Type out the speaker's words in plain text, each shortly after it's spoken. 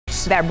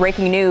news. That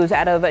breaking news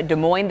out of Des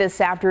Moines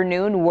this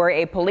afternoon, where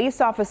a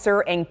police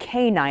officer and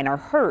K-9 are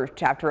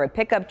hurt after a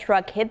pickup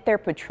truck hit their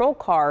patrol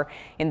car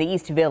in the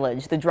East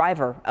Village. The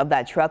driver of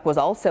that truck was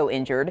also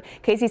injured.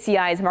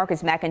 KCCI's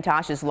Marcus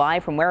McIntosh is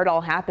live from where it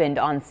all happened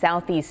on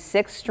Southeast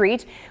 6th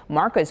Street.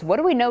 Marcus, what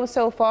do we know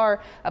so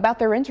far about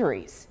their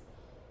injuries?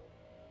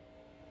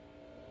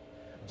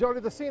 Jody,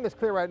 the scene is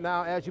clear right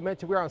now. As you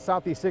mentioned, we're on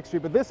Southeast 6th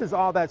Street, but this is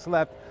all that's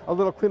left. A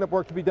little cleanup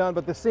work to be done,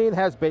 but the scene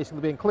has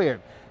basically been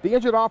cleared. The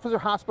injured officer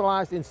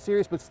hospitalized in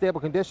serious but stable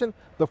condition.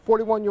 The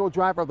 41-year-old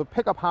driver of the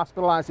pickup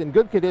hospitalized in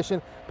good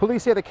condition.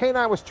 Police say the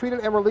K-9 was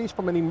treated and released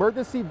from an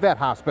emergency vet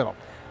hospital.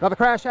 Now, the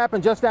crash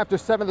happened just after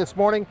 7 this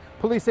morning.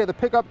 Police say the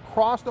pickup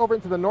crossed over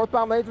into the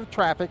northbound lanes of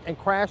traffic and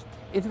crashed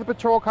into the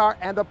patrol car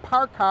and a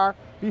parked car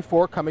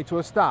before coming to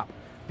a stop.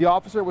 The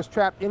officer was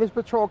trapped in his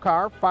patrol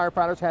car.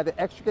 Firefighters had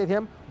to extricate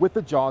him with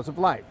the jaws of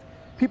life.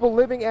 People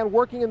living and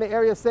working in the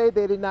area say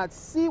they did not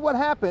see what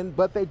happened,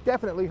 but they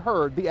definitely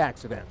heard the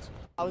accident.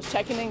 I was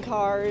checking in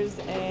cars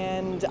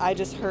and I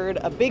just heard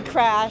a big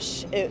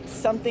crash. It's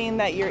something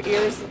that your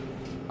ears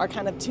are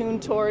kind of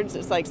tuned towards.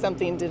 It's like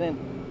something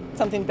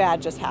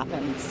bad just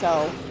happened.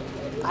 So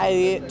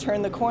I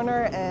turned the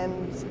corner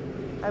and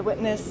I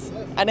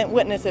didn't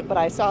witness it, but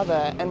I saw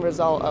the end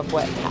result of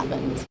what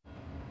happened.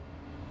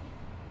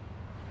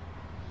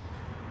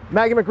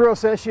 Maggie McGrew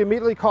says she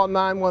immediately called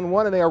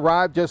 911 and they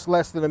arrived just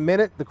less than a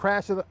minute. The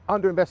crash is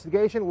under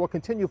investigation. We'll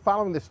continue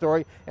following this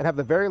story and have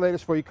the very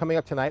latest for you coming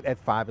up tonight at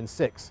 5 and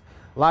 6.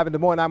 Live in Des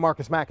Moines, I'm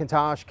Marcus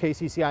McIntosh,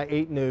 KCCI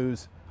 8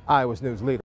 News, Iowa's news leader.